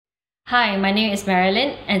Hi, my name is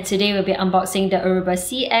Marilyn, and today we'll be unboxing the Aruba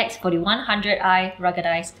CX4100i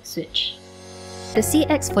Ruggedised switch. The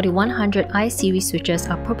CX4100i series switches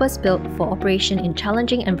are purpose-built for operation in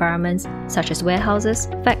challenging environments such as warehouses,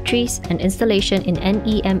 factories, and installation in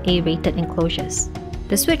NEMA-rated enclosures.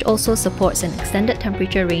 The switch also supports an extended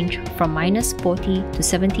temperature range from -40 to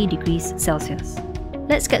 70 degrees Celsius.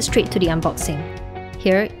 Let's get straight to the unboxing.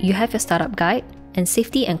 Here, you have your startup guide and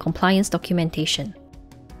safety and compliance documentation.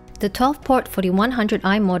 The 12-port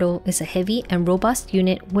 4100i model is a heavy and robust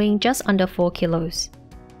unit weighing just under 4 kilos.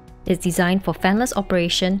 It's designed for fanless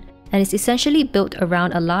operation and is essentially built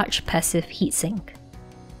around a large passive heatsink.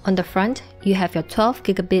 On the front, you have your 12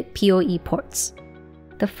 gigabit PoE ports.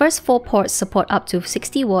 The first 4 ports support up to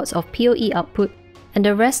 60 watts of PoE output, and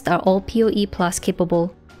the rest are all PoE Plus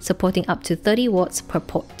capable, supporting up to 30 watts per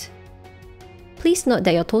port. Please note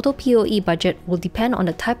that your total PoE budget will depend on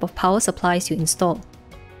the type of power supplies you install,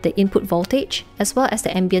 the input voltage, as well as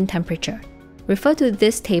the ambient temperature. Refer to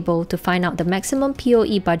this table to find out the maximum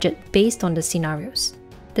PoE budget based on the scenarios.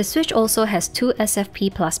 The switch also has 2 SFP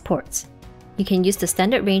Plus ports. You can use the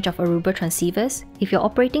standard range of Aruba transceivers if your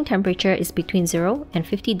operating temperature is between 0 and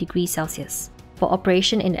 50 degrees Celsius. For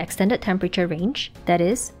operation in the extended temperature range, that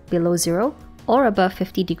is, below 0 or above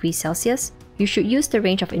 50 degrees Celsius, you should use the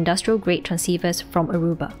range of industrial-grade transceivers from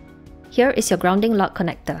Aruba. Here is your grounding lug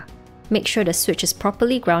connector. Make sure the switch is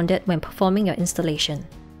properly grounded when performing your installation.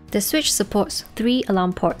 The switch supports 3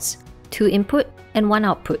 alarm ports, 2 input and 1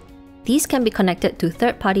 output. These can be connected to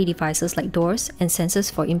third-party devices like doors and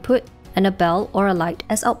sensors for input, and a bell or a light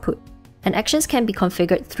as output. And actions can be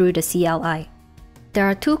configured through the CLI. There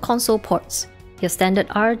are 2 console ports, your standard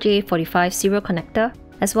RJ45 serial connector,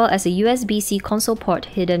 as well as a USB-C console port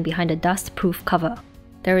hidden behind the dust-proof cover.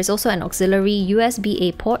 There is also an auxiliary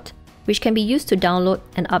USB-A port, which can be used to download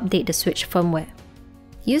and update the switch firmware.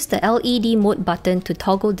 Use the LED mode button to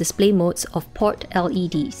toggle display modes of port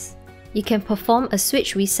LEDs. You can perform a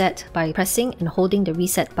switch reset by pressing and holding the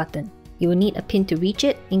reset button. You will need a pin to reach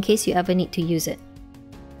it in case you ever need to use it.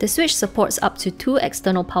 The switch supports up to 2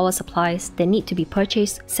 external power supplies that need to be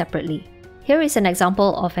purchased separately. Here is an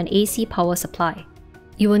example of an AC power supply.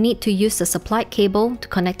 You will need to use the supplied cable to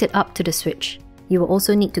connect it up to the switch. You will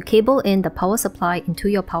also need to cable in the power supply into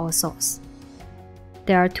your power source.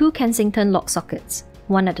 There are 2 Kensington lock sockets,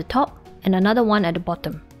 one at the top and another one at the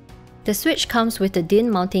bottom. The switch comes with the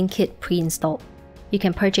DIN mounting kit pre-installed. You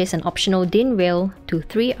can purchase an optional DIN rail to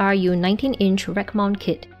 3RU 19-inch rack mount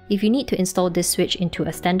kit if you need to install this switch into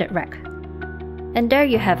a standard rack. And there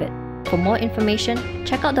you have it. For more information,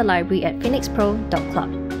 check out the library at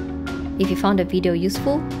phoenixpro.club. If you found the video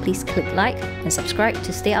useful, please click like and subscribe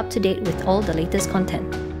to stay up to date with all the latest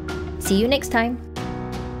content. See you next time!